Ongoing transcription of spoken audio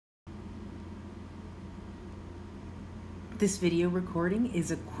This video recording is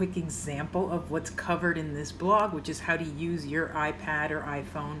a quick example of what's covered in this blog, which is how to use your iPad or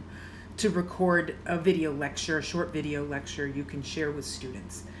iPhone to record a video lecture, a short video lecture you can share with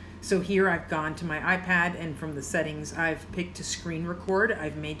students. So here I've gone to my iPad, and from the settings I've picked to screen record.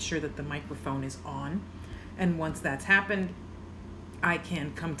 I've made sure that the microphone is on, and once that's happened I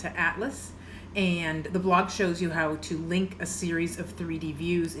can come to Atlas, and the blog shows you how to link a series of 3D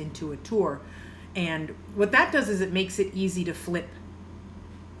views into a tour. And what that does is it makes it easy to flip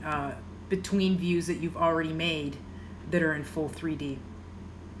between views that you've already made that are in full 3D.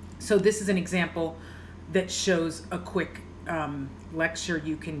 So this is an example that shows a quick lecture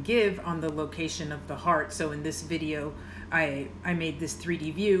you can give on the location of the heart. So in this video, I made this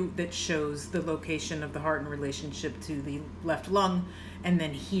 3D view that shows the location of the heart in relationship to the left lung. And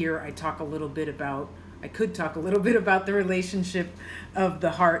then here I talk a little bit about, I could talk a little bit about the relationship of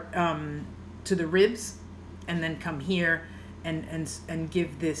the heart to the ribs, and then come here and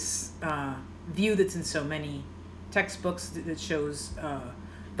give this view that's in so many textbooks that shows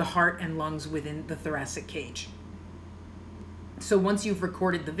the heart and lungs within the thoracic cage. So once you've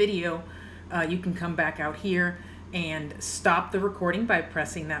recorded the video, you can come back out here and stop the recording by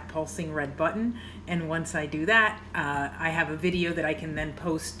pressing that pulsing red button. And once I do that, I have a video that I can then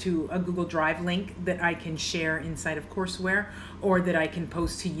post to a Google Drive link that I can share inside of courseware, or that I can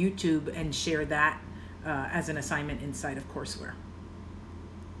post to YouTube and share that as an assignment inside of courseware.